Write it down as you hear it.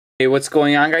Hey, what's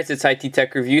going on, guys? It's IT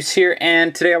Tech Reviews here,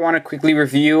 and today I want to quickly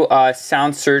review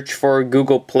Sound Search for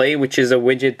Google Play, which is a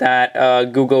widget that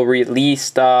Google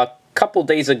released a couple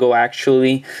days ago,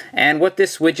 actually. And what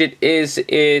this widget is,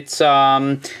 it's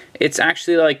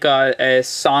actually like a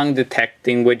song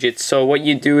detecting widget. So what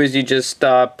you do is you just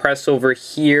press over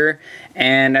here,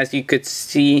 and as you could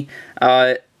see,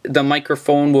 the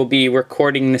microphone will be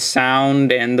recording the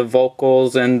sound and the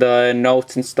vocals and the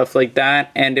notes and stuff like that,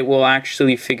 and it will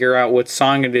actually figure out what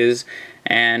song it is.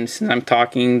 And since I'm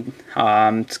talking,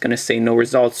 it's gonna say no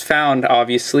results found,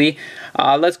 obviously.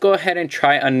 Let's go ahead and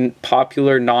try a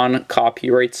popular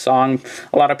non-copyright song.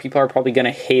 A lot of people are probably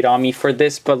gonna hate on me for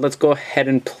this, but let's go ahead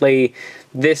and play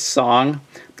this song.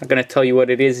 I'm not gonna tell you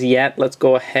what it is yet. Let's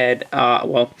go ahead.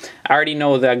 Well, I already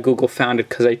know that Google found it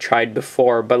because I tried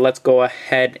before, but let's go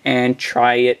ahead and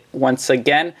try it once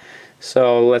again.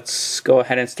 So let's go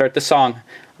ahead and start the song.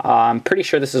 I'm pretty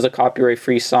sure this is a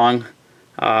copyright-free song.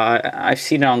 I've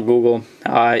seen it on Google,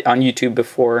 on YouTube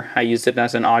before. I used it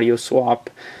as an audio swap.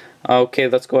 Okay,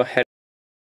 let's go ahead.